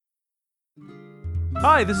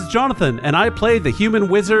Hi, this is Jonathan, and I play the human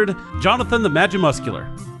wizard, Jonathan the Magimuscular.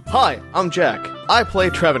 Hi, I'm Jack. I play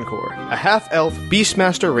Travancore, a half-elf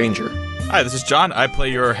Beastmaster Ranger. Hi, this is John. I play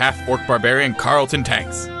your half-orc barbarian, Carlton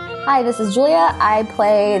Tanks. Hi, this is Julia. I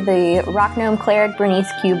play the rock gnome cleric, Bernice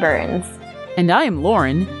Q. Burns. And I am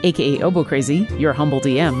Lauren, aka Obo Crazy, your humble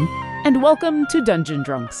DM, and welcome to Dungeon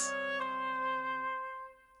Drunks.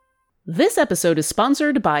 This episode is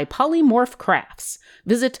sponsored by Polymorph Crafts.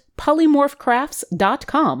 Visit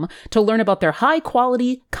polymorphcrafts.com to learn about their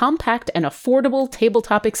high-quality, compact, and affordable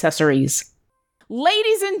tabletop accessories.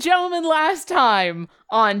 Ladies and gentlemen, last time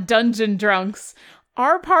on Dungeon Drunks,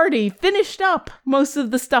 our party finished up most of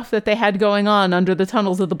the stuff that they had going on under the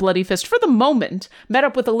tunnels of the Bloody Fist for the moment, met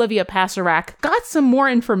up with Olivia Pasarac, got some more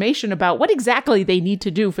information about what exactly they need to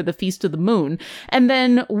do for the Feast of the Moon, and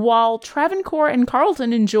then while Travancore and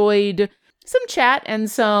Carlton enjoyed some chat and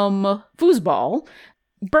some foosball,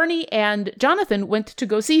 Bernie and Jonathan went to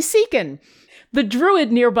go see Seekin, the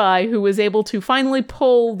druid nearby who was able to finally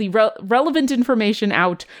pull the relevant information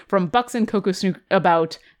out from Bux and Coco Snook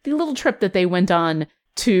about the little trip that they went on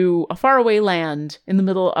to a faraway land in the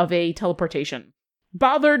middle of a teleportation.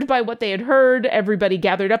 Bothered by what they had heard, everybody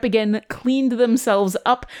gathered up again, cleaned themselves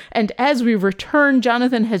up, and as we return,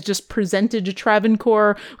 Jonathan has just presented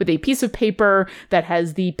Travancore with a piece of paper that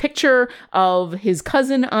has the picture of his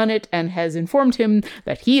cousin on it and has informed him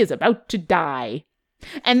that he is about to die.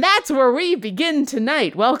 And that's where we begin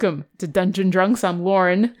tonight. Welcome to Dungeon Drunks. I'm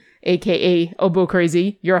Lauren, aka Obo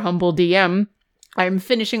Crazy, your humble DM. I'm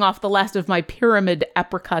finishing off the last of my Pyramid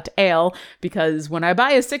Apricot Ale, because when I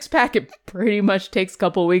buy a 6-pack, it pretty much takes a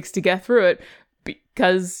couple weeks to get through it,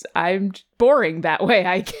 because I'm boring that way,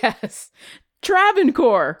 I guess.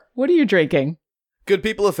 Travancore, what are you drinking? Good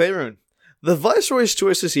people of Faerun. The Viceroy's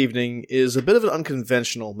choice this evening is a bit of an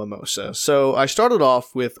unconventional mimosa, so I started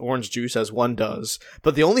off with orange juice as one does,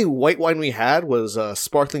 but the only white wine we had was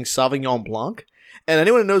sparkling Sauvignon Blanc. And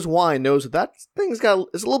anyone who knows wine knows that thing's is a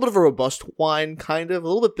little bit of a robust wine, kind of, a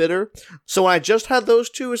little bit bitter. So when I just had those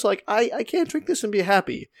two, it's like, I can't drink this and be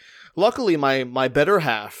happy. Luckily, my better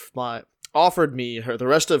half offered me the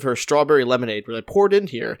rest of her strawberry lemonade, which I poured in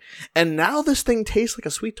here, and now this thing tastes like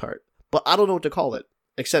a sweet tart. But I don't know what to call it,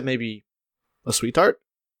 except maybe a sweet tart?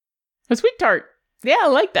 A sweet tart. Yeah, I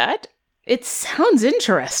like that. It sounds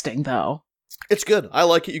interesting, though. It's good. I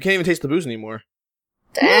like it. You can't even taste the booze anymore.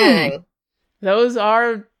 Dang. Those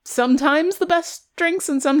are sometimes the best drinks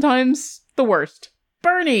and sometimes the worst.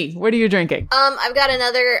 Bernie, what are you drinking? I've got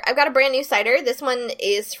a brand new cider. This one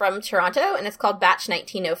is from Toronto, and it's called Batch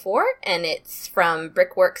 1904, and it's from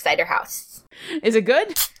Brickwork Cider House. Is it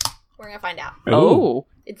good? We're gonna find out. Oh.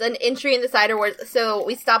 It's an entry in the cider wars. So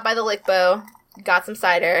we stopped by the Lickbo, got some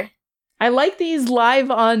cider. I like these live,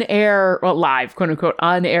 quote-unquote,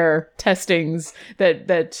 on-air testings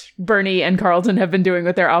that Bernie and Carlton have been doing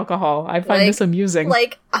with their alcohol. I find this amusing.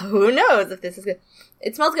 Who knows if this is good.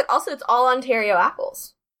 It smells good. Also, it's all Ontario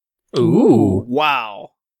apples. Ooh.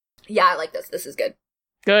 Wow. Yeah, I like this. This is good.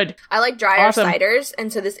 Good. I like drier Awesome. ciders,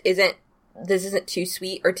 and so this isn't too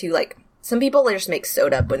sweet or too, some people just make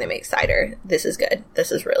soda when they make cider. This is good.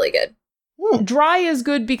 This is really good. Dry is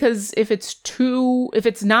good because if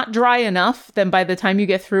it's not dry enough, then by the time you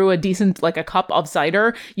get through a decent, a cup of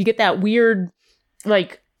cider, you get that weird,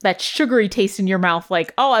 that sugary taste in your mouth,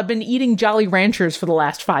 I've been eating Jolly Ranchers for the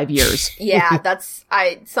last 5 years. Yeah,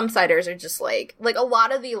 some ciders are just like a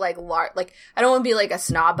lot of the, I don't want to be a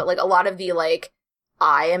snob, but a lot of the,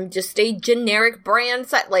 I am just a generic brand,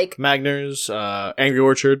 Magners, Angry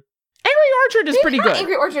Orchard. Angry Orchard is pretty good.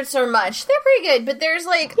 Angry Orchard so much. They're pretty good, but there's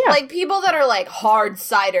people that are hard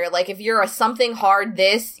cider. If you're a something hard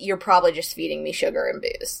you're probably just feeding me sugar and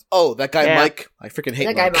booze. Oh, that guy Mike. I freaking hate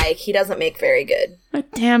that guy Mike. He doesn't make very good. Oh,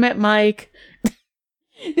 damn it, Mike.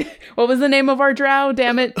 What was the name of our drow?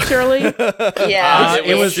 Damn it, Shirley? Yeah.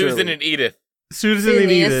 It was Susan and Edith. Susan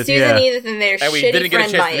and Edith, Susan and Edith and their and we shitty didn't get a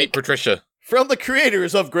friend chance Mike. to meet Patricia. From the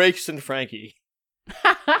creators of Grace and Frankie.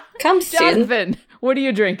 Come, Susan. Jonathan, what are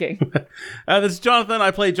you drinking? This is Jonathan.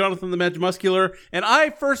 I play Jonathan the Magimuscular. And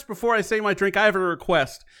before I say my drink, I have a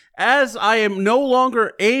request. As I am no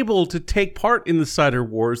longer able to take part in the Cider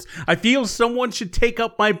Wars, I feel someone should take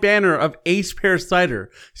up my banner of Ace Pear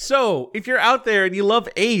Cider. So, if you're out there and you love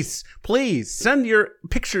Ace, please send your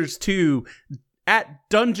pictures to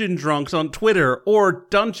 @Dungeon Drunks on Twitter or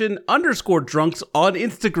Dungeon_Drunks on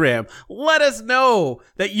Instagram. Let us know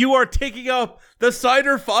that you are taking up the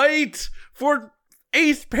cider fight for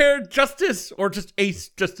Ace Pear Justice, or just Ace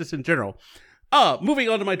Justice in general. Moving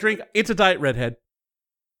on to my drink, it's a Diet Redhead.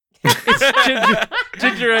 It's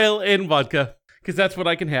ginger ale and vodka, because that's what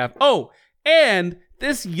I can have. Oh, and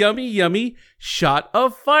this yummy, yummy shot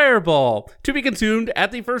of Fireball to be consumed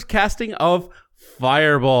at the first casting of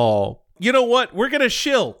Fireball. You know what? We're going to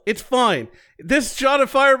shill. It's fine. This shot of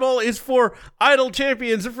Fireball is for Idle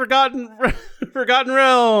Champions of Forgotten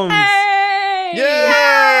Realms. Hey!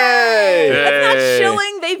 Yay! That's not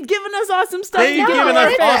shilling. They've given us awesome stuff. They've given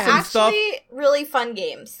us it's awesome stuff. actually really fun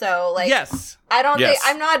game. So, like, Yes. I don't Yes.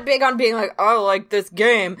 think I'm not big on being like, oh, like this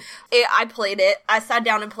game. I played it. I sat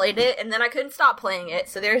down and played it, and then I couldn't stop playing it.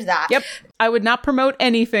 So there's that. Yep. I would not promote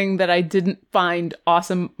anything that I didn't find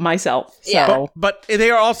awesome myself. So. Yeah. But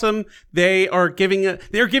they are awesome. They're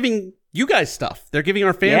giving you guys stuff. They're giving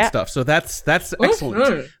our fans Yeah. stuff. So that's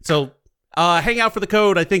excellent. So hang out for the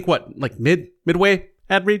code. I think like midway,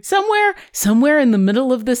 ad read? Somewhere in the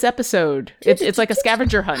middle of this episode. It's like a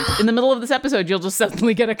scavenger hunt. In the middle of this episode, you'll just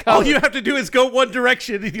suddenly get a code. All you have to do is go one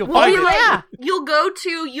direction and you'll Well, find you're it. like, you'll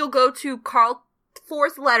go to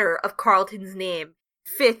fourth letter of Carlton's name,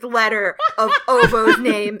 fifth letter of Obo's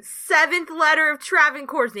name, seventh letter of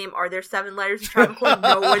Travancore's name. Are there 7 letters of Travancore?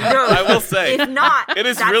 No one knows. I will say, If not, it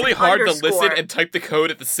is that's really an hard to underscore. listen and type the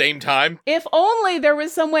code at the same time. If only there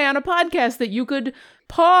was some way on a podcast that you could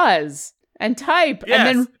pause and type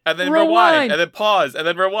Yes, and then rewind, and then pause, and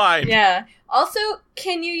then rewind. Yeah. Also,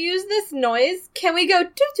 can you use this noise? Can we go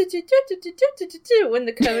do when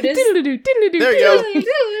the code is? There you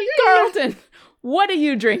go. Carlton, what are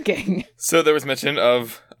you drinking? So there was mention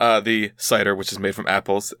of the cider, which is made from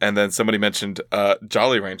apples, and then somebody mentioned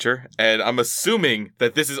Jolly Rancher, and I'm assuming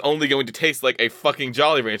that this is only going to taste like a fucking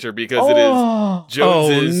Jolly Rancher because it is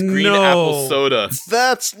Jones's green no. apple soda.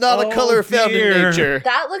 That's not a color found in dear. nature.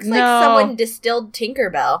 That looks like No. someone distilled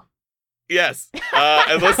Tinkerbell. Yes,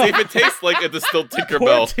 and let's see if it tastes like a distilled Poor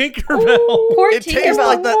Tinkerbell. Tinkerbell. Poor It tastes Tinkerbell.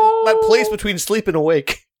 like that place between sleep and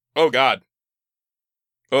awake. Oh God.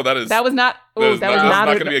 Oh, that That was not. that Oh, was that not, was that's not.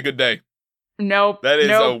 not going to be a good day. Nope. That is a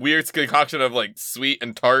nope. weird concoction of like sweet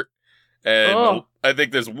and tart, and Oh. I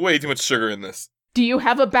think there's way too much sugar in this. Do you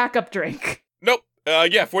have a backup drink? Nope.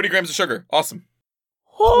 Yeah, 40 grams of sugar. Awesome.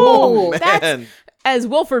 Oh, man. that's, as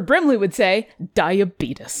Wilford Brimley would say,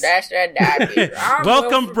 diabetes. That's a diabetes.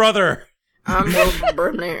 Welcome, brother. I'm Wilford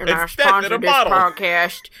Brimley, and I It's death in a sponsor this bottle.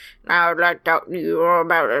 podcast. I would like to talk to you all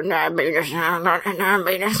about diabetes.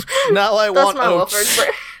 Diabetes. Now I That's want my oats.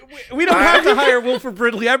 Wilford. We don't have to hire Wilford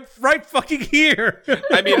Brimley. I'm right fucking here.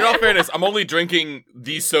 I mean, in all fairness, I'm only drinking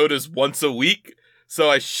these sodas once a week, so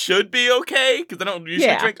I should be okay, because I don't usually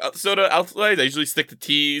Yeah. drink soda outside. I usually stick to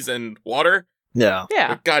teas and water. Yeah. Yeah.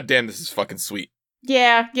 But goddamn, this is fucking sweet.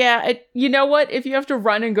 Yeah. You know what? If you have to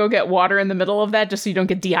run and go get water in the middle of that just so you don't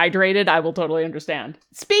get dehydrated, I will totally understand.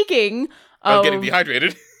 Speaking I'm of getting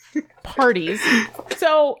dehydrated. parties,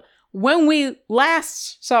 so when we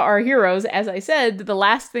last saw our heroes, as I said, the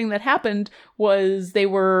last thing that happened was they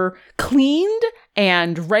were cleaned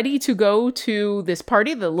and ready to go to this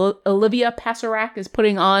party that Olivia Pasarac is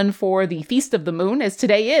putting on for the Feast of the Moon, as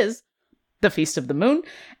today is the Feast of the Moon.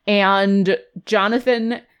 And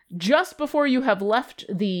Jonathan, just before you have left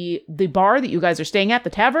the bar that you guys are staying at, the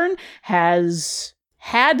tavern, has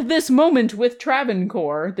had this moment with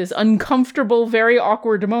Travancore, this uncomfortable, very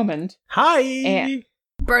awkward moment. Hi. And-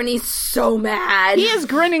 Bernie's so mad. He is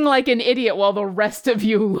grinning like an idiot while the rest of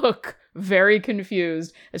you look very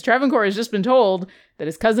confused, as Travancore has just been told that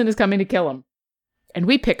his cousin is coming to kill him. And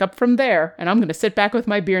we pick up from there, and I'm going to sit back with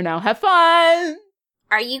my beer now. Have fun!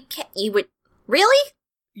 Are you you would really?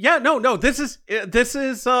 Yeah, no. This is.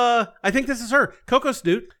 I think this is her, Coco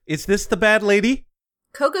Snoot. Is this the bad lady?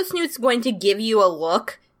 Coco Snoot's going to give you a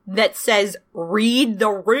look that says, "Read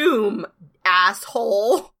the room,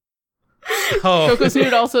 asshole." Oh, Coco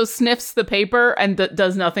Snoot also sniffs the paper and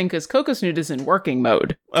does nothing because Coco Snoot is in working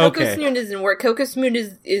mode. Coco okay. Snoot doesn't work. Coco Snoot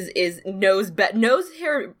knows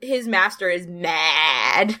his master is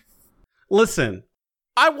mad. Listen,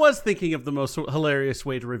 I was thinking of the most hilarious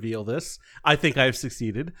way to reveal this. I think I've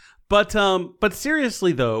succeeded. But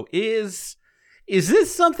seriously though, is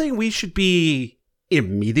this something we should be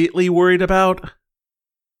immediately worried about?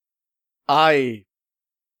 I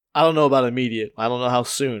don't know about immediate. I don't know how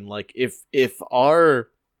soon. Like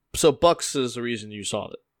so Bucks is the reason you saw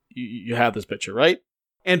it. You have this picture, right?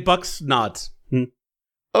 And Bucks nods.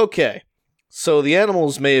 Okay. So the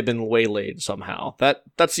animals may have been waylaid somehow.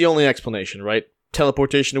 That's the only explanation, right?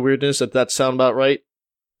 Teleportation to weirdness. That sound about right?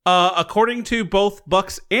 According to both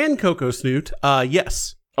Bucks and Coco Snoot,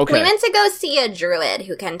 yes. Okay. We went to go see a druid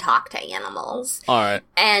who can talk to animals. All right.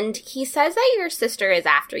 And he says that your sister is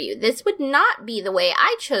after you. This would not be the way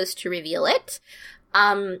I chose to reveal it.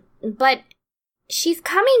 But she's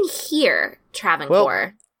coming here,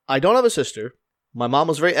 Travancore. I don't have a sister. My mom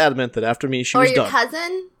was very adamant that after me she or was your done.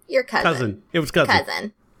 cousin? Your cousin. It was cousin.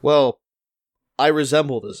 Cousin. Well, I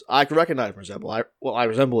resemble this. I can recognize resemble. I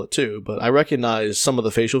resemble it too, but I recognize some of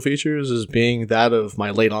the facial features as being that of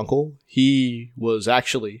my late uncle. He was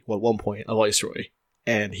actually, at one point, a viceroy,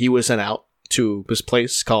 and he was sent out to this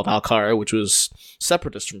place called Alcara, which was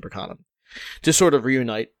separatist from Berkanum, to sort of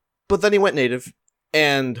reunite. But then he went native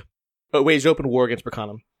and waged open war against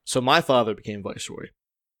Berkanum. So my father became viceroy,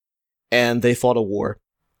 and they fought a war.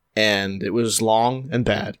 And it was long and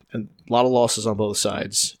bad, and a lot of losses on both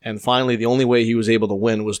sides. And finally, the only way he was able to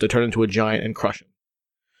win was to turn into a giant and crush him.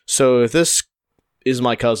 So if this is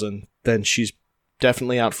my cousin, then she's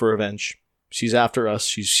definitely out for revenge. She's after us.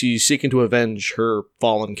 She's seeking to avenge her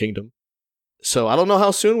fallen kingdom. So I don't know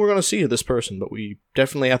how soon we're going to see this person, but we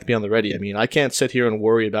definitely have to be on the ready. I mean, I can't sit here and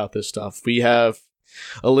worry about this stuff. We have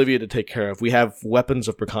Olivia to take care of. We have weapons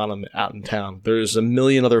of Berkanum out in town. There's a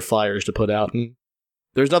million other fires to put out, and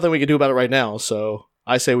there's nothing we can do about it right now, so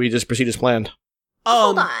I say we just proceed as planned.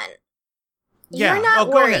 Hold on. Yeah. You're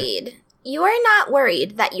not go ahead. worried. You are not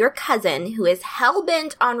worried that your cousin, who is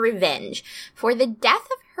hell-bent on revenge for the death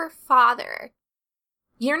of her father,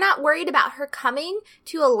 you're not worried about her coming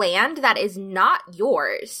to a land that is not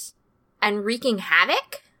yours and wreaking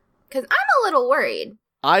havoc? Because I'm a little worried.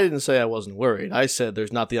 I didn't say I wasn't worried. I said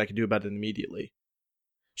there's nothing I can do about it immediately.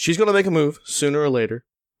 She's going to make a move sooner or later,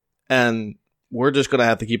 and we're just going to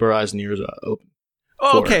have to keep our eyes and ears open.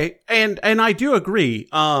 Okay, and I do agree.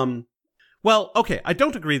 Well, okay, I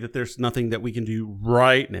don't agree that there's nothing that we can do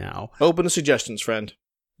right now. Open to suggestions, friend.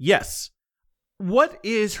 Yes. What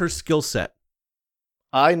is her skill set?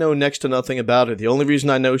 I know next to nothing about her. The only reason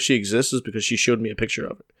I know she exists is because she showed me a picture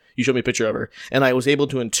of her. You showed me a picture of her, and I was able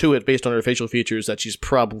to intuit based on her facial features that she's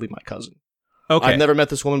probably my cousin. Okay. I've never met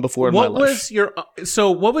this woman before in my life.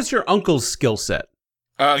 What was your uncle's skill set?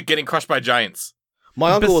 Getting crushed by giants.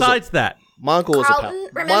 My uncle that. My uncle was a Carlton,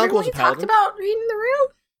 my remember uncle when was we a paladin. talked about reading the room?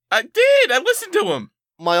 I did. I listened to him.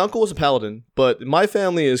 My uncle was a paladin, but my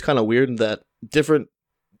family is kind of weird in that different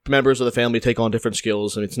members of the family take on different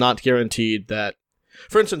skills, and it's not guaranteed that.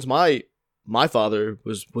 For instance, my father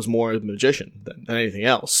was more a magician than anything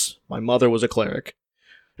else. My mother was a cleric.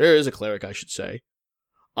 There is a cleric, I should say.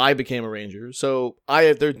 I became a ranger, so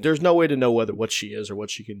there's no way to know what she is or what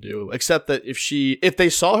she can do, except that if they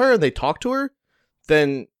saw her and they talked to her,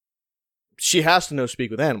 then she has to know speak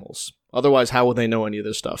with animals. Otherwise, how would they know any of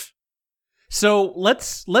this stuff? So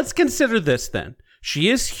let's consider this then. She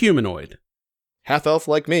is humanoid. Half elf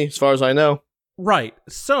like me, as far as I know. Right.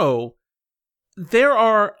 So there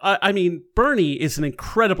are, Bernie is an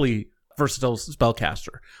incredibly versatile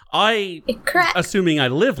spellcaster. Correct. Assuming I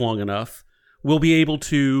live long enough, will be able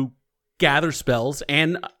to gather spells.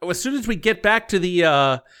 And as soon as we get back to the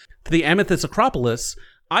Amethyst Acropolis,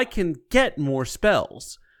 I can get more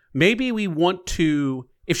spells. Maybe we want to,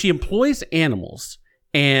 if she employs animals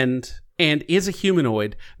and is a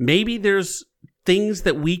humanoid, maybe there's things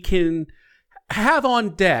that we can have on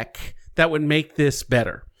deck that would make this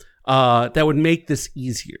better. That would make this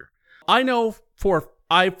easier. I know for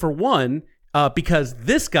one, because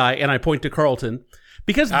this guy, and I point to Carlton,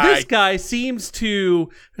 because this guy seems to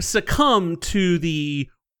succumb to the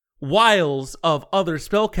wiles of other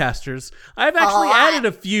spellcasters, I've actually added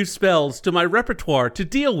a few spells to my repertoire to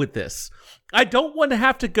deal with this. I don't want to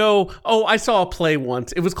have to go, I saw a play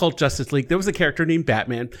once. It was called Justice League. There was a character named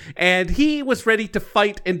Batman, and he was ready to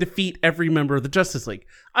fight and defeat every member of the Justice League.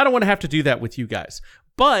 I don't want to have to do that with you guys.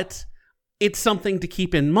 But it's something to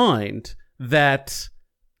keep in mind that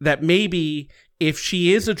maybe if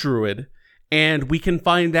she is a druid and we can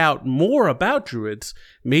find out more about druids,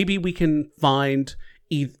 maybe we can find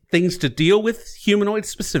things to deal with humanoids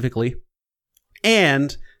specifically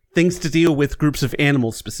and things to deal with groups of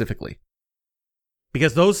animals specifically.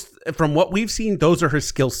 Because those, from what we've seen, those are her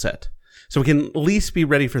skill set. So we can at least be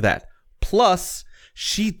ready for that. Plus,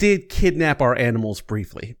 she did kidnap our animals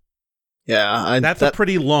briefly. Yeah, that's a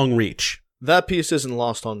pretty long reach. That piece isn't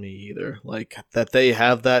lost on me either. Like, that they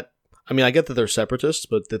have that. I mean, I get that they're separatists,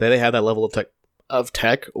 but that they have that level of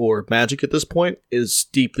tech or magic at this point is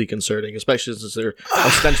deeply concerning, especially since they're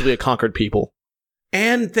ostensibly a conquered people.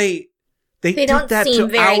 And they don't seem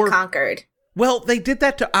very conquered. Well, they did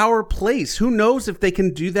that to our place. Who knows if they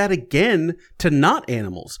can do that again to not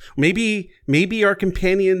animals? Maybe our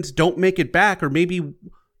companions don't make it back, or maybe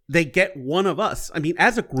they get one of us. I mean,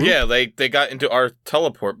 as a group. Yeah, they got into our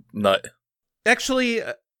teleport nut. Actually,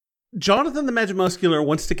 Jonathan the Magimuscular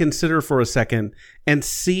wants to consider for a second and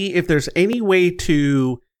see if there's any way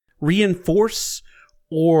to reinforce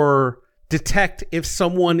or detect if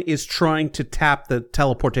someone is trying to tap the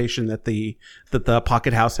teleportation that the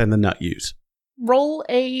Pocket House and the Nut use. roll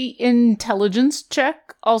a intelligence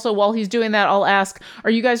check. Also, while he's doing that, I'll ask, are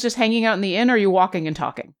you guys just hanging out in the inn, or are you walking and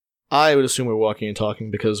talking? I would assume we're walking and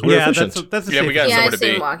talking because we're efficient. That's a Yeah, we safe got Yeah, I somewhere to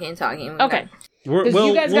assume be. walking and talking. Okay. Because We'll,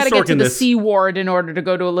 you guys we'll got to get sort to in the this. C ward in order to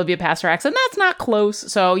go to Olivia Pasternak, and that's not close.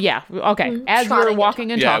 So yeah, okay. As Trotting you're and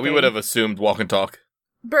walking and Yeah, talking, we would have assumed walk and talk.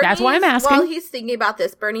 Bernie's, That's why I'm asking. While he's thinking about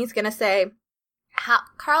this, Bernie's gonna say,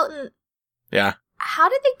 Carlton, Yeah. how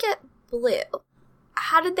did they get Blue?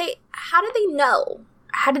 How did they know?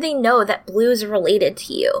 How did they know that Blue is related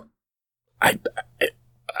to you? I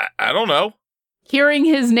don't know. Hearing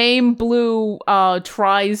his name, Blue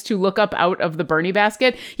tries to look up out of the Bernie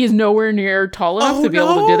basket. He's nowhere near tall enough Oh, to be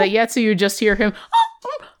able to no. do that yet, so you just hear him.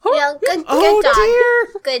 Yeah, good Oh, dog.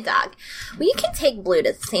 dear. Good dog. We can take Blue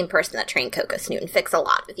to the same person that trained Coco Snoot and fix a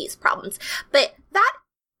lot of these problems. But that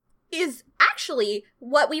is actually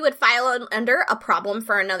what we would file under a problem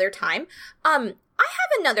for another time. I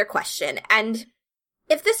have another question, and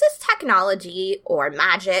if this is technology or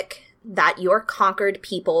magic that your conquered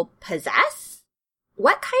people possess,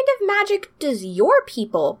 what kind of magic does your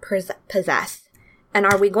people possess? And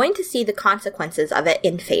are we going to see the consequences of it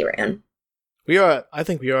in Faerun? I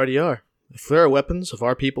think we already are. If there are weapons of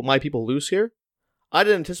my people loose here, I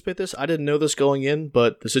didn't anticipate this. I didn't know this going in,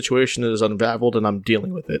 but the situation is unraveled and I'm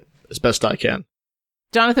dealing with it as best I can.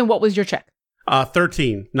 Jonathan, what was your check?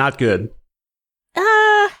 13. Not good.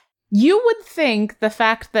 You would think the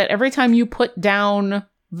fact that every time you put down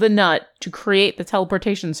the nut to create the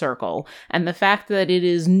teleportation circle, and the fact that it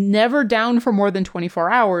is never down for more than 24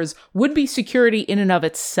 hours would be security in and of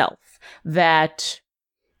itself. That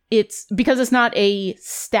it's because it's not a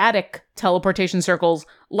static teleportation circles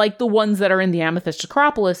like the ones that are in the Amethyst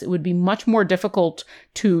Acropolis, it would be much more difficult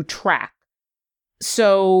to track.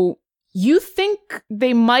 So you think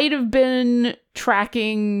they might have been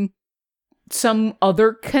tracking some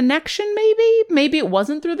other connection, maybe? Maybe it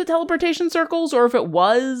wasn't through the teleportation circles, or if it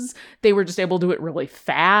was, they were just able to do it really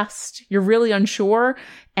fast. You're really unsure,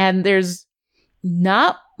 and there's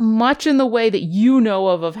not much in the way that you know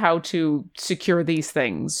of how to secure these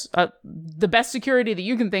things. The best security that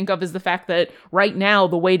you can think of is the fact that right now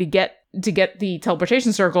the way to get the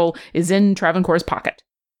teleportation circle is in Travancore's pocket.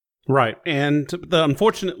 Right. And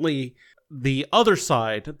unfortunately, the other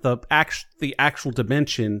side, the actual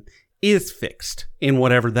dimension, is fixed in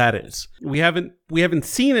whatever that is. We haven't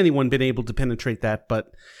seen anyone been able to penetrate that,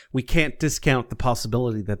 but we can't discount the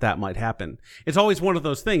possibility that might happen. It's always one of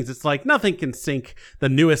those things. It's like nothing can sink the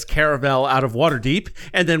newest caravel out of Waterdeep,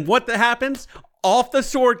 and then what happens? Off the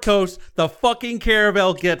Sword Coast, the fucking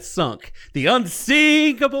caravel gets sunk. The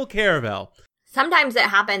unsinkable caravel. Sometimes it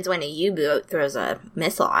happens when a U-boat throws a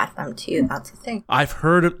missile at them, too. That's the thing. I've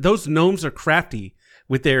heard of those gnomes are crafty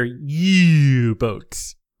with their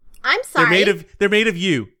U-boats. I'm sorry. They're made of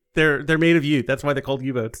you. They're made of you. That's why they're called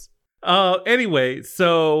U-boats. Anyway,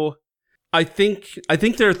 so I think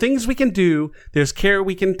there are things we can do. There's care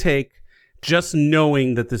we can take just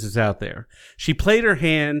knowing that this is out there. She played her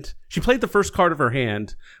hand. She played the first card of her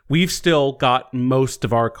hand. We've still got most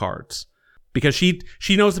of our cards because she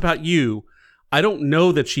knows about you. I don't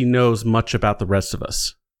know that she knows much about the rest of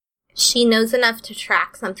us. She knows enough to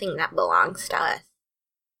track something that belongs to us.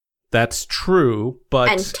 That's true, but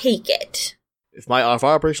And take it. If our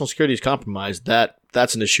operational security is compromised,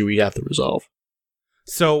 that's an issue we have to resolve.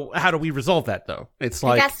 so how do we resolve that though? It's I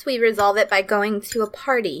like guess we resolve it by going to a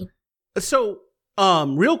party. so.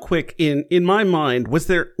 Real quick, in my mind, were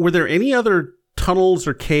there any other tunnels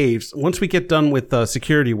or caves once we get done with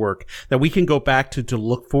security work that we can go back to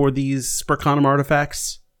look for these Sparcanum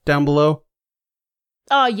artifacts down below?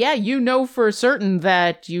 Yeah, you know for certain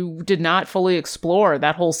that you did not fully explore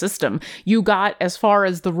that whole system. You got as far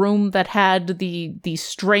as the room that had the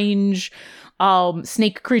strange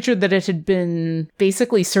snake creature that it had been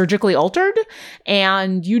basically surgically altered.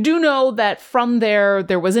 And you do know that from there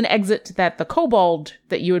was an exit that the kobold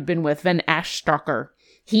that you had been with, Van Ashstalker,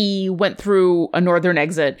 he went through a northern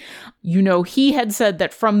exit. You know, he had said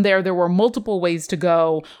that from there were multiple ways to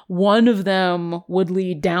go. One of them would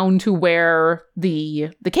lead down to where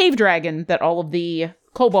the cave dragon that all of the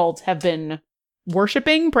kobolds have been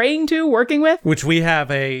worshipping, praying to, working with. Which we have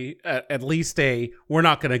at least we're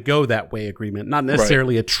not going to go that way agreement. Not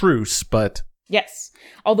necessarily a truce, but Yes.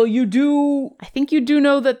 Although I think you do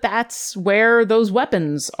know that that's where those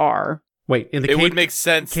weapons are. wait, in the It cave, would make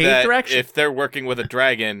sense cave that direction? if they're working with a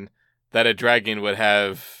dragon, that a dragon would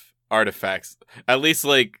have artifacts. At least,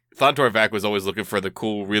 like, Thontorvac was always looking for the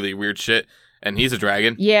cool, really weird shit, and he's a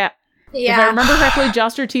dragon. Yeah. If I remember correctly,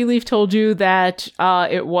 Joster Tealeaf told you that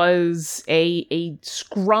it was a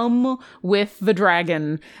scrum with the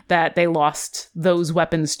dragon that they lost those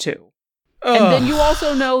weapons to. And then you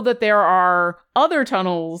also know that there are other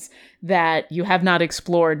tunnels that you have not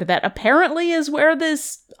explored that apparently is where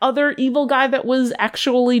this other evil guy that was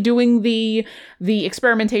actually doing the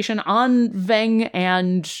experimentation on Veng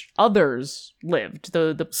and others lived.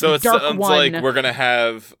 The So it dark sounds one. like we're going to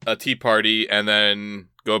have a tea party and then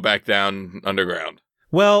go back down underground.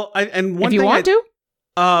 Well, and one if you thing want to.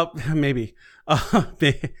 maybe.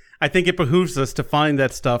 I think it behooves us to find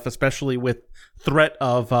that stuff, especially with threat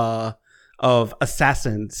of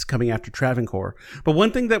assassins coming after Travancore. But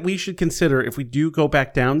one thing that we should consider if we do go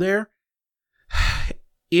back down there,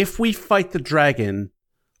 if we fight the dragon,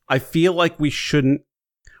 I feel like we should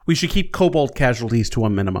keep kobold casualties to a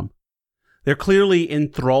minimum. They're clearly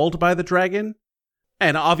enthralled by the dragon,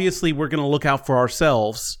 and obviously we're going to look out for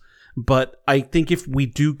ourselves, but I think if we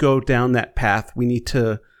do go down that path, we need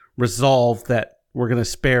to resolve that we're going to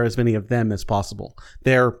spare as many of them as possible.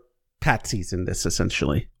 They're patsies in this,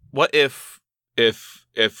 essentially. What if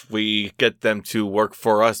we get them to work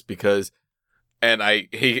for us because, and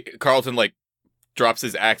Carlton like drops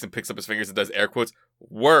his axe and picks up his fingers and does air quotes,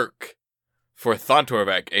 work for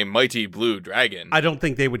Thontorvak, a mighty blue dragon. I don't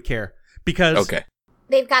think they would care because Okay.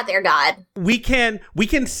 They've got their god. we can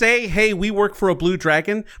say, hey, we work for a blue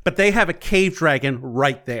dragon, but they have a cave dragon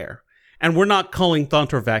right there. And we're not calling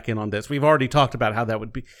Thontorvak in on this. We've already talked about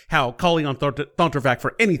how calling on Thontorvak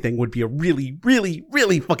for anything would be a really, really,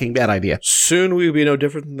 really fucking bad idea. Soon we will be no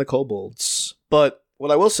different than the kobolds. But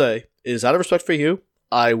what I will say is, out of respect for you,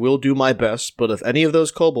 I will do my best, but if any of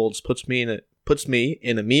those kobolds puts me in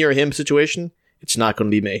a me or him situation, it's not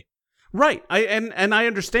going to be me. Right. I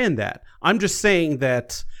understand that. I'm just saying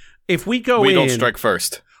that if we go We in... don't strike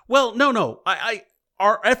first. Well, no.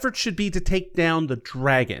 Our effort should be to take down the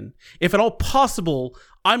dragon. If at all possible,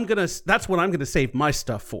 that's what I'm going to save my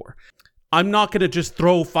stuff for. I'm not going to just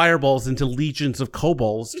throw fireballs into legions of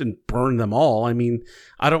kobolds and burn them all. I mean,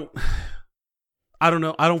 I don't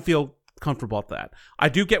know. I don't feel comfortable with that. I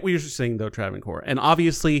do get what you're saying, though, Travancore. And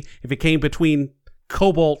obviously, if it came between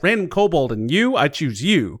random kobold and you, I'd choose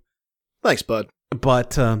you. Thanks, bud.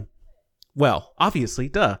 But, well, obviously,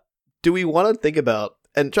 duh. Do we want to think about,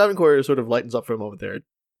 and Travancore sort of lightens up for a moment there,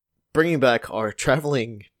 bringing back our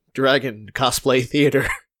traveling dragon cosplay theater?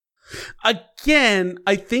 Again,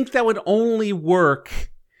 I think that would only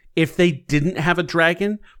work if they didn't have a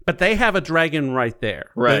dragon, but they have a dragon right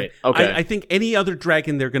there. Right, okay. I think any other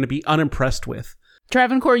dragon they're going to be unimpressed with.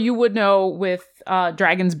 Travancore, you would know, with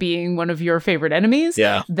dragons being one of your favorite enemies,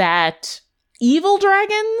 that evil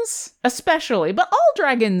dragons, especially, but all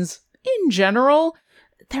dragons in general,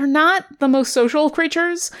 they're not the most social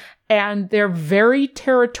creatures, and they're very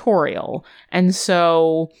territorial. And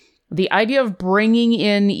so the idea of bringing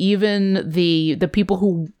in even the people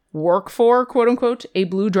who work for, quote unquote, a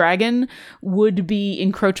blue dragon would be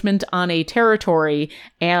encroachment on a territory.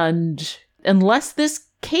 And unless this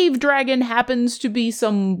cave dragon happens to be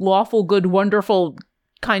some lawful, good, wonderful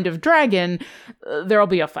kind of dragon, there'll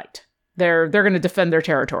be a fight. They're going to defend their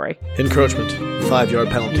territory. Encroachment. 5-yard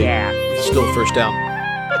penalty. Yeah. Still first down.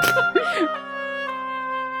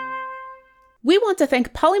 We want to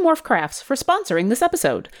thank Polymorph Crafts for sponsoring this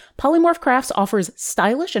episode. Polymorph Crafts offers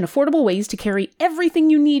stylish and affordable ways to carry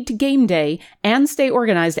everything you need to game day and stay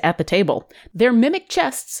organized at the table. Their Mimic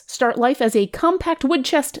chests start life as a compact wood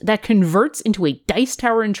chest that converts into a dice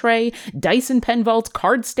tower and tray, dice and pen vault,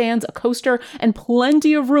 card stands, a coaster, and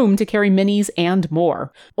plenty of room to carry minis and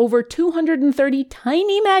more. Over 230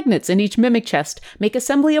 tiny magnets in each Mimic chest make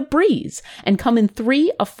assembly a breeze and come in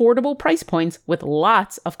 3 affordable price points with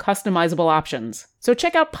lots of customizable options. So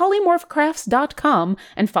check out polymorphcrafts.com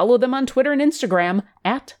and follow them on Twitter and Instagram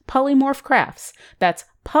at polymorphcrafts. That's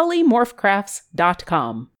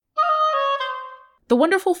polymorphcrafts.com. The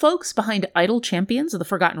wonderful folks behind Idle Champions of the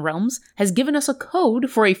Forgotten Realms has given us a code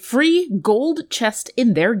for a free gold chest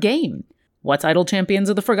in their game. What's Idle Champions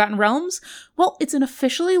of the Forgotten Realms? Well, it's an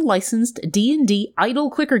officially licensed D&D idle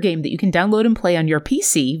clicker game that you can download and play on your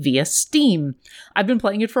PC via Steam. I've been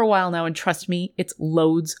playing it for a while now, and trust me, it's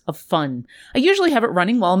loads of fun. I usually have it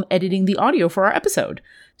running while I'm editing the audio for our episode.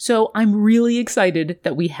 So I'm really excited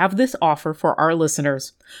that we have this offer for our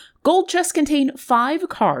listeners. Gold chests contain 5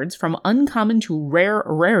 cards from uncommon to rare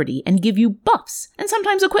rarity and give you buffs and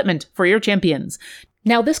sometimes equipment for your champions.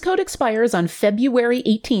 Now, this code expires on February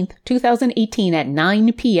 18th, 2018 at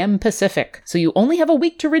 9 p.m. Pacific, so you only have a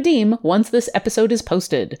week to redeem once this episode is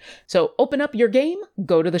posted. So open up your game,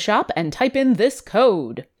 go to the shop, and type in this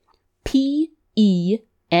code.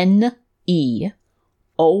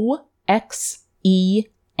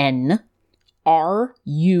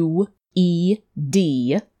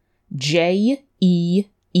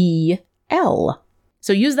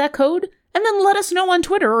 So use that code And then let us know on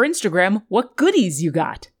Twitter or Instagram what goodies you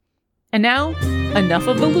got. And now, enough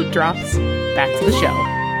of the loot drops. Back to the show.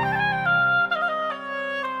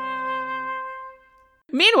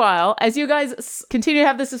 Meanwhile, as you guys continue to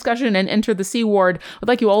have this discussion and enter the C ward, I'd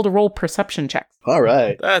like you all to roll perception checks. All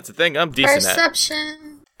right. That's the thing I'm decent at.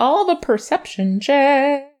 Perception. All the perception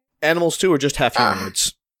checks. Animals too, or just half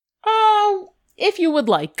humanoids? Oh, if you would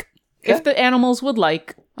like. Okay. If the animals would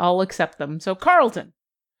like, I'll accept them. So, Carlton.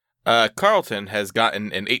 Carlton has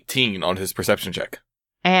gotten an 18 on his perception check.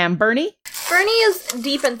 And Bernie. Bernie is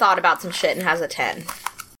deep in thought about some shit and has a 10.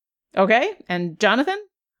 Okay. And Jonathan.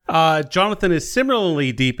 Jonathan is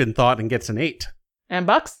similarly deep in thought and gets an 8. And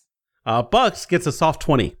Bucks. Bucks gets a soft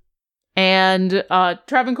 20. And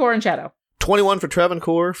Travancore and Shadow. 21 for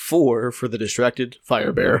Travancore, 4 for the distracted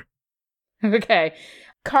Firebear. Okay.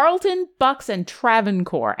 Carlton, Bucks, and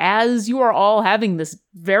Travancore, as you are all having this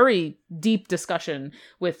very deep discussion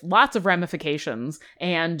with lots of ramifications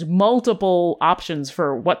and multiple options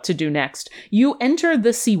for what to do next, you enter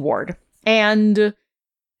the C ward. And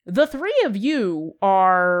the three of you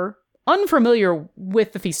are unfamiliar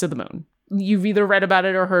with the Feast of the Moon. You've either read about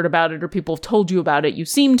it or heard about it or people have told you about it. You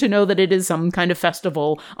seem to know that it is some kind of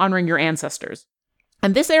festival honoring your ancestors.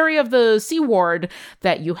 And this area of the C ward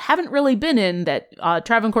that you haven't really been in, that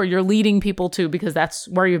Travancore, you're leading people to because that's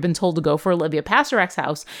where you've been told to go for Olivia Pasterak's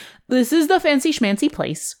house. This is the fancy schmancy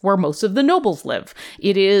place where most of the nobles live.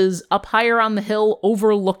 It is up higher on the hill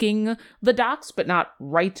overlooking the docks, but not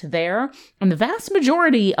right there. And the vast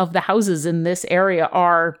majority of the houses in this area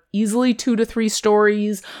are easily 2 to 3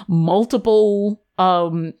 stories, multiple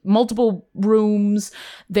rooms.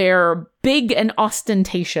 They're big and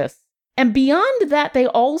ostentatious. And beyond that, they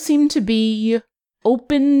all seem to be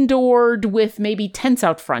open-doored with maybe tents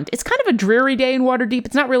out front. It's kind of a dreary day in Waterdeep.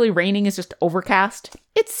 It's not really raining. It's just overcast.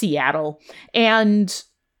 It's Seattle. And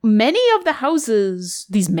many of the houses,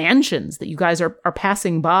 these mansions that you guys are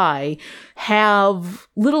passing by, have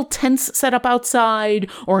little tents set up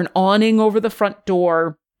outside or an awning over the front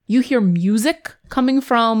door. You hear music coming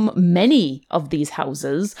from many of these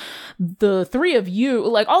houses. The three of you,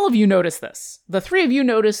 like all of you notice this. The three of you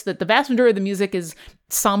notice that the vast majority of the music is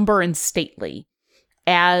somber and stately.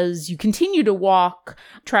 As you continue to walk,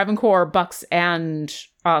 Travancore, Bucks, and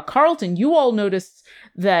Carlton, you all notice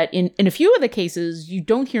that in a few of the cases, you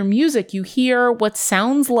don't hear music. You hear what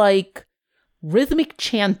sounds like rhythmic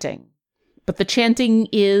chanting. But the chanting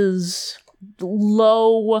is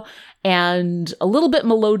low and a little bit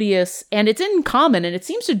melodious, and it's in common, and it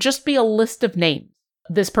seems to just be a list of names.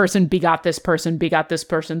 This person begot this person,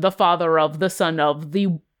 the father of, the son of, the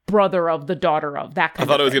brother of, the daughter of, that kind of thing.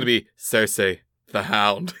 I thought it was going to be Cersei, the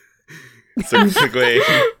Hound. Specifically.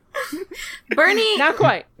 Bernie. Not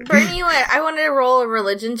quite. Bernie, I wanted to roll a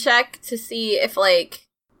religion check to see if,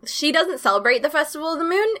 she doesn't celebrate the Festival of the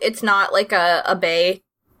Moon. It's not like a bay.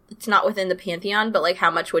 It's not within the pantheon, but how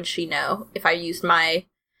much would she know if I used my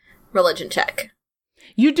religion check?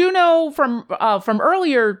 You do know from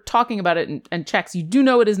earlier talking about it and checks, you do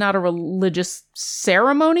know it is not a religious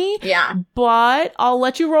ceremony. Yeah. But I'll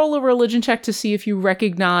let you roll a religion check to see if you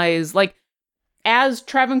recognize, as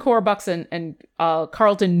Travancore, Bucks, and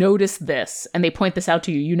Carlton notice this, and they point this out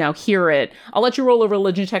to you, you now hear it. I'll let you roll a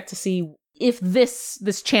religion check to see if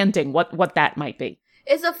this chanting, what that might be.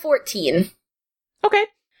 It's a 14. Okay.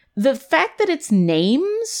 The fact that it's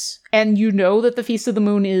names, and you know that the Feast of the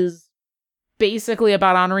Moon is basically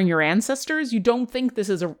about honoring your ancestors, you don't think this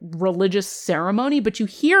is a religious ceremony, but you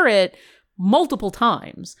hear it multiple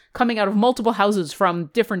times coming out of multiple houses from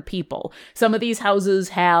different people. Some of these houses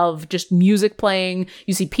have just music playing.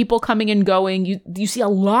 You see people coming and going. You see a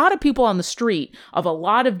lot of people on the street of a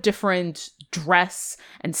lot of different dress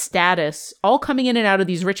and status all coming in and out of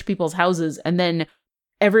these rich people's houses, and then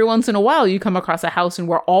every once in a while, you come across a house and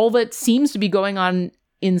where all that seems to be going on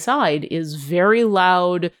inside is very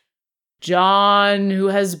loud. John, who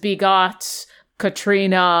has begot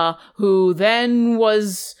Katrina, who then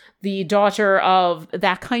was the daughter of,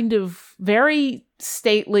 that kind of very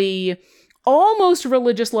stately, almost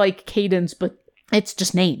religious-like cadence, but it's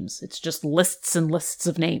just names. It's just lists and lists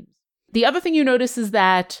of names. The other thing you notice is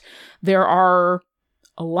that there are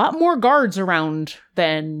a lot more guards around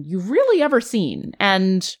than you've really ever seen.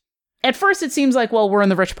 And at first it seems like, well, we're in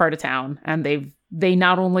the rich part of town, and they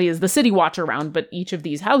not only is the city watch around, but each of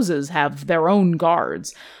these houses have their own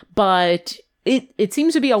guards. But it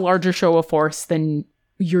seems to be a larger show of force than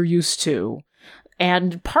you're used to.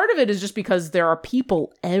 And part of it is just because there are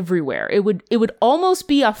people everywhere. It would almost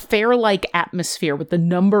be a fair-like atmosphere with the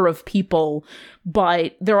number of people,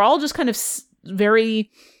 but they're all just kind of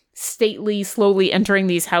very stately, slowly entering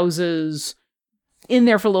these houses, in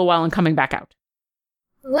there for a little while and coming back out.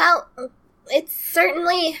 Well, it's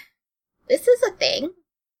certainly... This is a thing.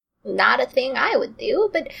 Not a thing I would do,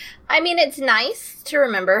 but I mean, it's nice to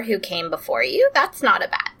remember who came before you. That's not a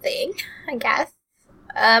bad thing, I guess.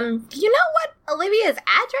 Do you know what Olivia's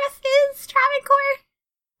address is, Travancore?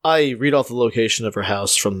 I read off the location of her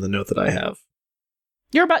house from the note that I have.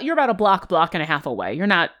 You're about a block and a half away. You're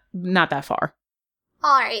not that far.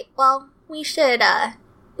 All right. Well, we should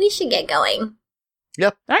get going.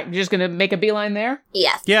 Yep. All right, you're just gonna make a beeline there.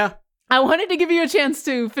 Yes. Yeah. I wanted to give you a chance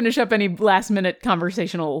to finish up any last-minute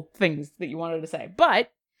conversational things that you wanted to say,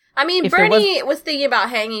 but I mean, if there Bernie was thinking about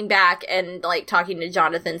hanging back and, like, talking to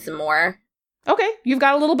Jonathan some more. okay, you've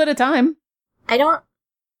got a little bit of time. I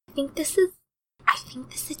think the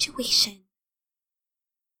situation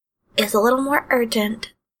is a little more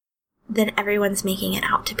urgent than everyone's making it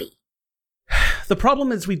out to be. The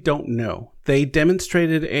problem is we don't know. They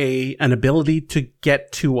demonstrated an ability to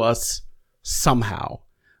get to us somehow.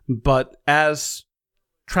 But as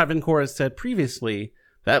Travancore has said previously,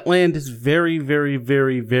 that land is very, very,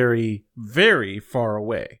 very, very, very far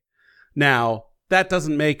away. Now, that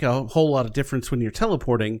doesn't make a whole lot of difference when you're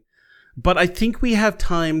teleporting, but I think we have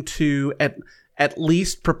time to at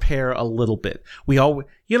least prepare a little bit.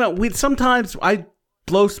 Sometimes I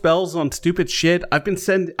blow spells on stupid shit. I've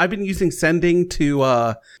been using sending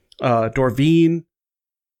to Dorveen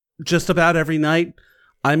just about every night.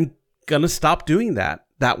 I'm gonna stop doing that.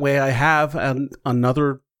 That way I have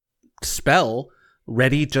another spell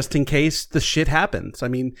ready just in case the shit happens. I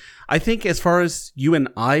mean, I think as far as you and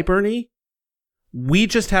I, Bernie, we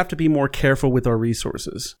just have to be more careful with our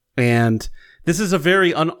resources. And this is a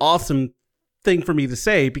very unawesome thing for me to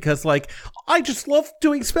say because, like, I just love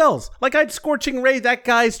doing spells. Like, I'd Scorching Ray that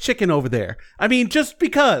guy's chicken over there. I mean, just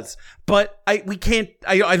because. But I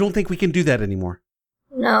don't think we can do that anymore.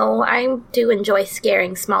 No, I do enjoy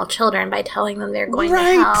scaring small children by telling them they're going to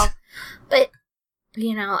hell. But,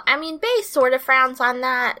 I mean, Bay sort of frowns on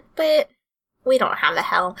that, but we don't have a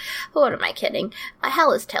hell. What am I kidding? A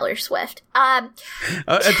hell is Taylor Swift. A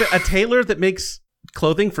tailor that makes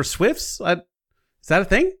clothing for Swifts? Is that a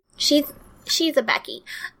thing? She's a Becky.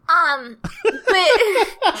 But,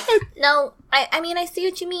 no, I mean, I see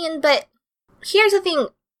what you mean, but here's the thing.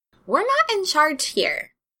 We're not in charge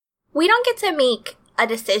here. We don't get to make a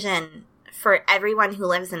decision for everyone who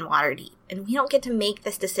lives in Waterdeep, and we don't get to make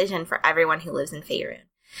this decision for everyone who lives in Faerun.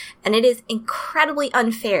 And it is incredibly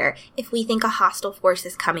unfair if we think a hostile force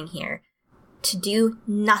is coming here to do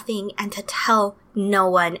nothing and to tell no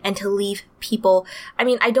one and to leave people. I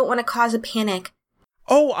mean, I don't want to cause a panic.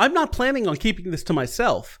 Oh, I'm not planning on keeping this to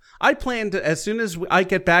myself. I plan to, as soon as I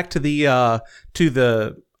get back to the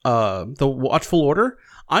Watchful Order,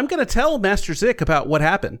 I'm going to tell Master Zik about what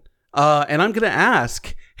happened. And I'm going to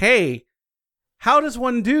ask, hey, how does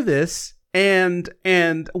one do this? And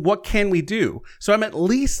what can we do? So I'm at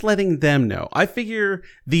least letting them know. I figure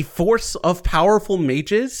the force of powerful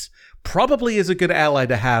mages probably is a good ally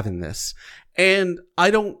to have in this. And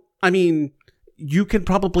you can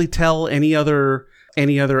probably tell any other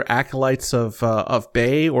acolytes of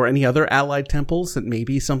Bay or any other allied temples that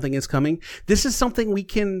maybe something is coming. This is something we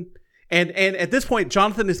can. And at this point,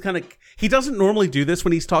 Jonathan is he doesn't normally do this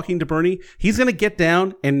when he's talking to Bernie. He's going to get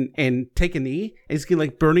down and take a knee. And he's going to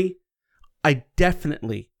like, Bernie, I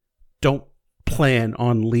definitely don't plan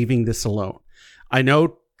on leaving this alone. I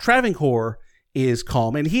know Travancore is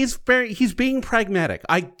calm and he's being pragmatic.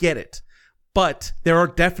 I get it. But there are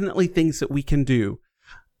definitely things that we can do,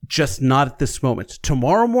 just not at this moment.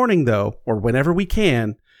 Tomorrow morning, though, or whenever we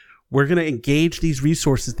can, we're going to engage these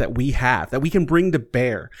resources that we have, that we can bring to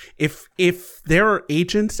bear. If there are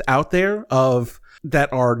agents out there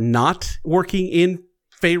that are not working in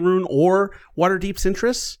Faerun or Waterdeep's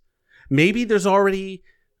interests, maybe there's already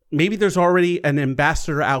an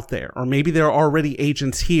ambassador out there, or maybe there are already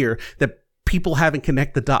agents here that people haven't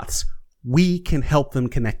connected the dots. We can help them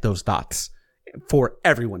connect those dots for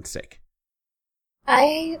everyone's sake.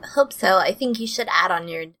 I hope so. I think you should add on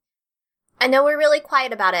I know we're really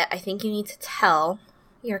quiet about it. I think you need to tell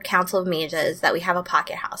your Council of Mages that we have a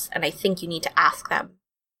pocket house, and I think you need to ask them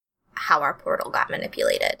how our portal got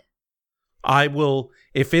manipulated. I will,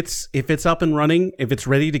 if it's up and running, if it's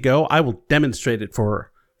ready to go, I will demonstrate it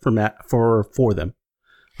for them.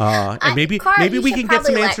 And maybe we can get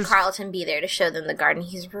some answers. Let Carlton be there to show them the garden.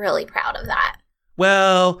 He's really proud of that.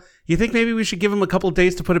 Well, you think maybe we should give him a couple of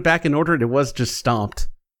days to put it back in order? It was just stomped.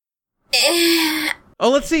 Oh,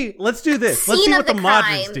 let's see. Let's do this. Let's see what the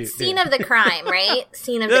Modrons do. Scene of the crime, right?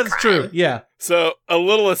 Scene of the crime. That's true, yeah. So, a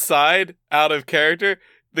little aside, out of character,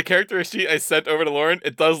 the character sheet I sent over to Lauren,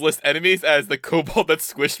 it does list enemies as the kobold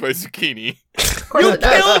that's squished by zucchini. course You it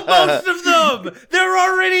does. killed most of them! They're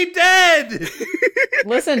already dead!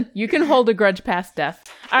 Listen, you can hold a grudge past death.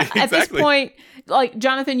 At this Exactly. point, like,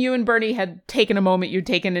 Jonathan, you and Bernie had taken a moment, you'd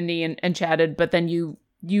taken a knee and chatted, but then you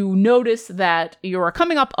notice that you are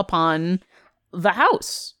coming up upon the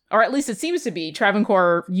house. Or at least it seems to be.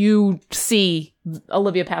 Travancore, you see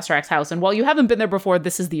Olivia Pasterak's house, and while you haven't been there before,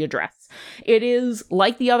 this is the address. It is,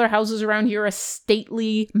 like the other houses around here, a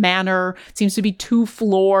stately manor. It seems to be 2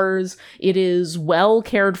 floors. It is well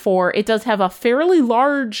cared for. It does have a fairly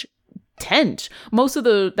large tent. Most of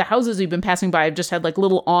the houses we've been passing by have just had like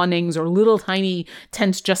little awnings or little tiny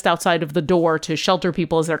tents just outside of the door to shelter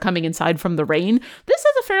people as they're coming inside from the rain. This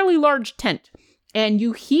has a fairly large tent, and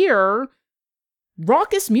you hear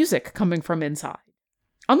raucous music coming from inside.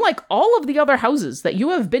 Unlike all of the other houses that you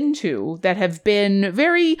have been to that have been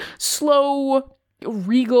very slow,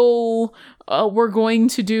 regal, we're going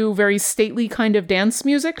to do very stately kind of dance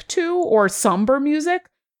music to, or somber music,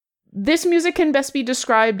 this music can best be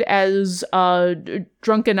described as a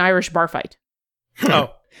drunken Irish bar fight.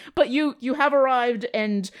 Oh. But you have arrived,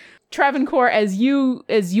 and Travancore, as you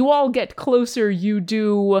all get closer, you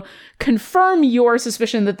do confirm your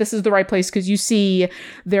suspicion that this is the right place, because you see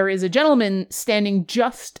there is a gentleman standing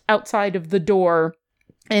just outside of the door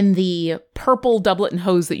in the purple doublet and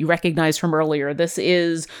hose that you recognize from earlier. This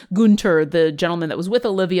is Gunter, the gentleman that was with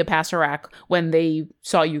Olivia Pasterak when they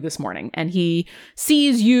saw you this morning. And he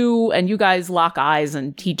sees you, and you guys lock eyes,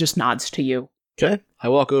 and he just nods to you. Okay. I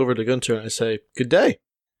walk over to Gunter and I say, "Good day."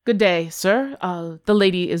 Good day, sir. The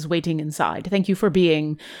lady is waiting inside. Thank you for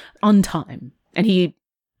being on time. And he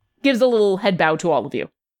gives a little head bow to all of you.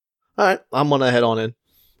 All right, I'm gonna head on in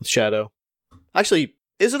with Shadow. Actually,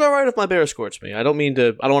 is it all right if my bear escorts me? I don't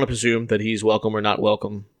want to presume that he's welcome or not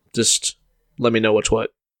welcome. Just let me know what's what.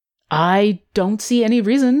 I don't see any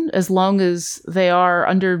reason, as long as they are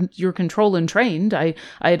under your control and trained. I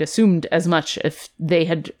had assumed as much if they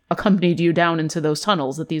had accompanied you down into those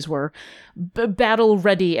tunnels, that these were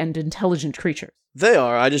battle-ready and intelligent creatures. They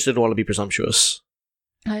are. I just didn't want to be presumptuous.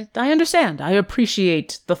 I understand. I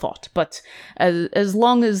appreciate the thought, but as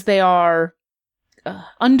long as they are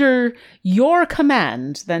under your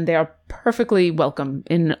command, then they are perfectly welcome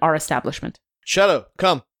in our establishment. Shadow,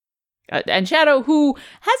 come. And Shadow, who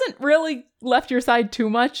hasn't really left your side too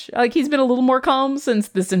much, like, he's been a little more calm since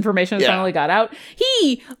this information has finally got out.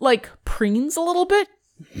 He, like, preens a little bit.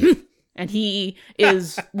 And he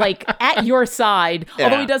is, like, at your side,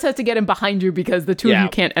 although he does have to get him behind you because the two of you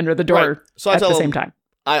can't enter the door Right. So I at tell the him, same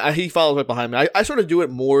time. He follows right behind me. I sort of do it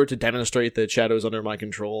more to demonstrate that Shadow's under my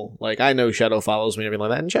control. Like, I know Shadow follows me and everything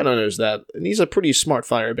like that, and Shadow knows that. And he's a pretty smart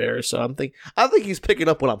fire bear, so I think he's picking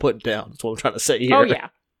up what I'm putting down. That's what I'm trying to say here. Oh, yeah.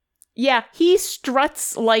 Yeah, he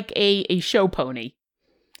struts like a show pony.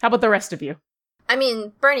 How about the rest of you? I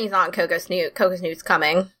mean, Bernie's on Coco Snoot. Coco Snoot's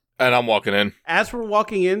coming. And I'm walking in. As we're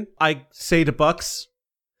walking in, I say to Bucks,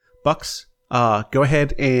 go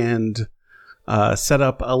ahead and set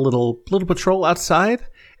up a little patrol outside.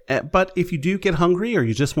 But if you do get hungry or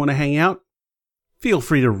you just want to hang out, feel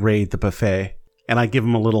free to raid the buffet. And I give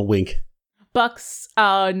him a little wink. Bucks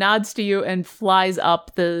nods to you and flies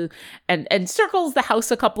up and circles the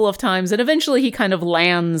house a couple of times, and eventually he kind of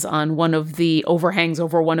lands on one of the overhangs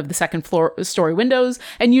over one of the second story windows,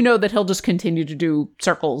 and you know that he'll just continue to do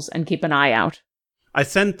circles and keep an eye out. I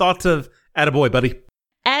send thoughts of, attaboy, buddy.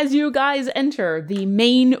 As you guys enter, the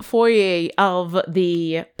main foyer of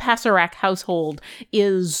the Pasterak household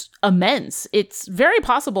is immense. It's very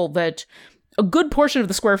possible that a good portion of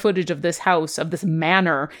the square footage of this house, of this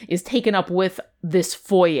manor, is taken up with this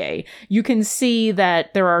foyer. You can see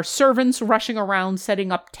that there are servants rushing around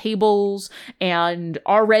setting up tables, and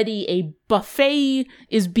already a buffet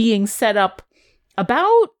is being set up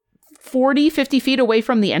about 40, 50 feet away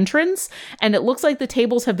from the entrance, and it looks like the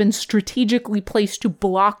tables have been strategically placed to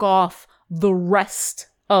block off the rest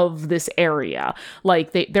of this area.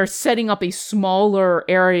 Like, they're setting up a smaller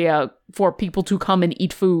area for people to come and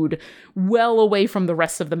eat food well away from the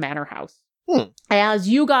rest of the manor house. As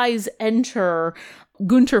you guys enter,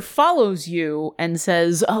 Gunter follows you and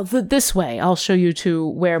says, this way, I'll show you to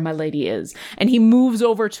where my lady is. And he moves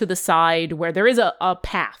over to the side where there is a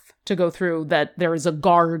path to go through that there is a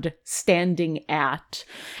guard standing at.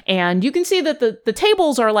 And you can see that the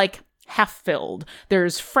tables are like half filled.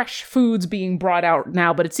 There's fresh foods being brought out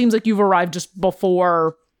now, but it seems like you've arrived just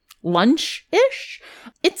before lunch-ish.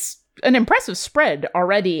 It's an impressive spread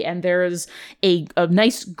already, and there's a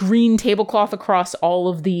nice green tablecloth across all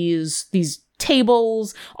of these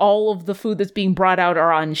tables. All of the food that's being brought out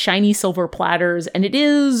are on shiny silver platters, and it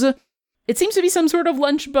seems to be some sort of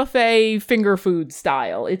lunch buffet finger food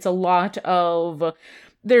style. It's a lot of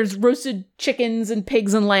There's roasted chickens and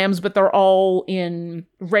pigs and lambs, but they're all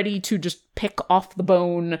ready to just pick off the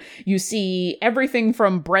bone. You see everything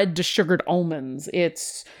from bread to sugared almonds.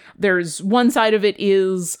 There's one side of it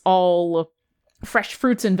is all fresh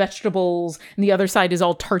fruits and vegetables, and the other side is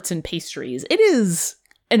all tarts and pastries. It is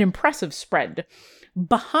an impressive spread.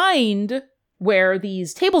 Behind where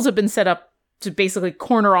these tables have been set up to basically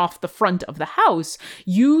corner off the front of the house,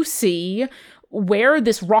 you see where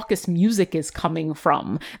this raucous music is coming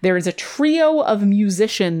from. There is a trio of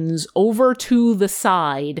musicians over to the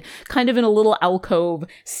side, kind of in a little alcove,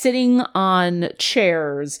 sitting on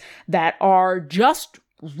chairs that are just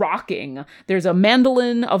rocking. There's a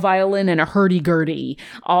mandolin, a violin, and a hurdy-gurdy.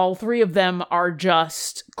 All three of them are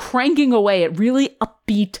just cranking away at really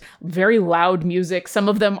upbeat, very loud music. Some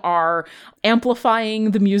of them are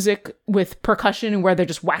amplifying the music with percussion where they're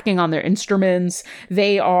just whacking on their instruments.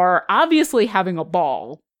 They are obviously having a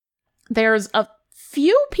ball. There's a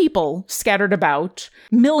few people scattered about,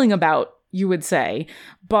 milling about, you would say,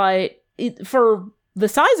 but for the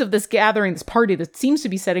size of this gathering, this party that seems to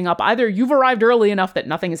be setting up, either you've arrived early enough that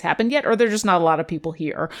nothing has happened yet, or there's just not a lot of people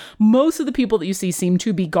here. Most of the people that you see seem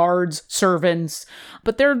to be guards, servants,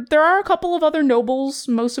 but there are a couple of other nobles,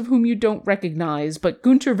 most of whom you don't recognize. But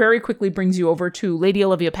Gunter very quickly brings you over to Lady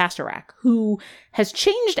Olivia Pasterak, who has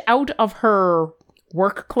changed out of her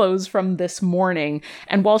work clothes from this morning.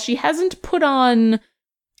 And while she hasn't put on...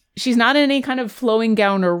 She's not in any kind of flowing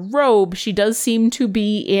gown or robe. She does seem to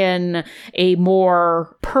be in a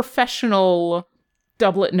more professional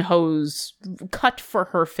doublet and hose cut for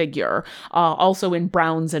her figure, also in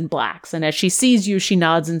browns and blacks. And as she sees you, she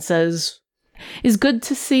nods and says, "It's good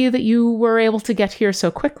to see that you were able to get here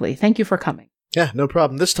so quickly. Thank you for coming." Yeah, no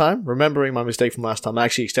problem. This time, remembering my mistake from last time, I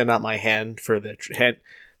actually extend out my hand for the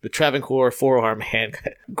Travancore forearm hand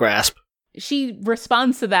grasp. She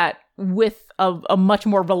responds to that with a much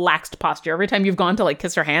more relaxed posture. Every time you've gone to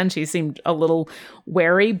kiss her hand, she seemed a little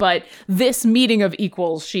wary, but this meeting of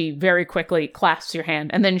equals, she very quickly clasps your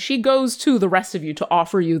hand, and then she goes to the rest of you to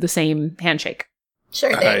offer you the same handshake.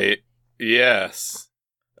 Sure thing. Yes.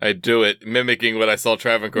 I do it, mimicking what I saw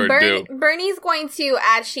Travancore do. Bernie's going to,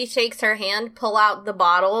 as she shakes her hand, pull out the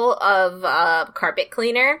bottle of carpet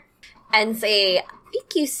cleaner and say,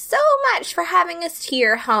 "Thank you so much for having us to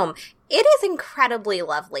your home. It is incredibly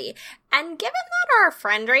lovely. And given that our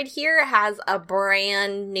friend right here has a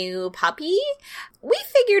brand new puppy, we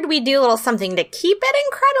figured we'd do a little something to keep it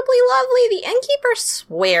incredibly lovely. The innkeeper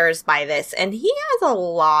swears by this, and he has a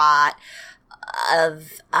lot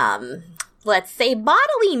of, let's say,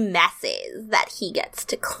 bodily messes that he gets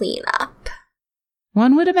to clean up."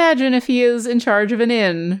 One would imagine if he is in charge of an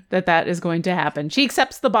inn that is going to happen. She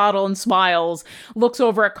accepts the bottle and smiles, looks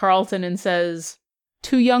over at Carlton and says,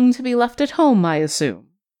 "Too young to be left at home, I assume."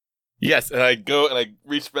 Yes, and I go and I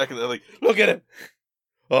reach back and I'm like, "Look at him!"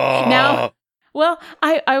 Oh. Now, well,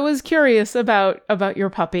 I was curious about your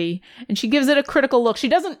puppy, and she gives it a critical look. She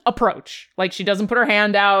doesn't approach. She doesn't put her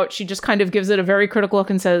hand out. She just kind of gives it a very critical look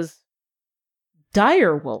and says,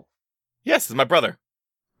 "Direwolf." Yes, it's my brother.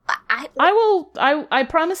 I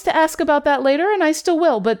promised to ask about that later, and I still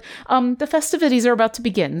will, but the festivities are about to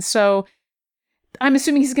begin, so I'm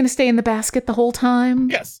assuming he's going to stay in the basket the whole time?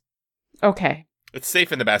 Yes. Okay. It's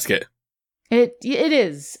safe in the basket. It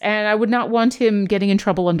is, and I would not want him getting in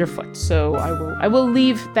trouble underfoot, so I will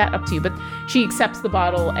leave that up to you. But she accepts the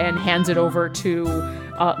bottle and hands it over to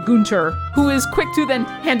Gunter, who is quick to then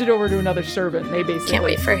hand it over to another servant. They basically Can't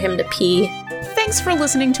wait for him to pee. Thanks for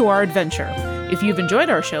listening to our adventure. If you've enjoyed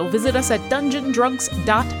our show, visit us at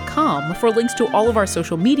dungeondrunks.com for links to all of our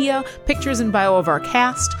social media, pictures and bio of our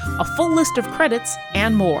cast, a full list of credits,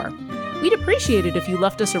 and more. We'd appreciate it if you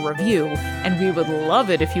left us a review, and we would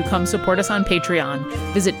love it if you come support us on Patreon.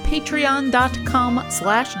 Visit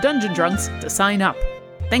patreon.com/dungeondrunks to sign up.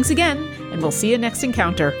 Thanks again, and we'll see you next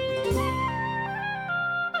encounter.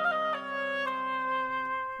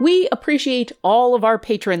 We appreciate all of our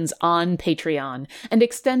patrons on Patreon, and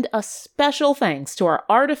extend a special thanks to our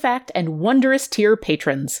Artifact and Wondrous tier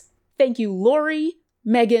patrons. Thank you, Lori,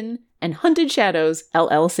 Megan, and Hunted Shadows,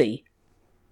 LLC.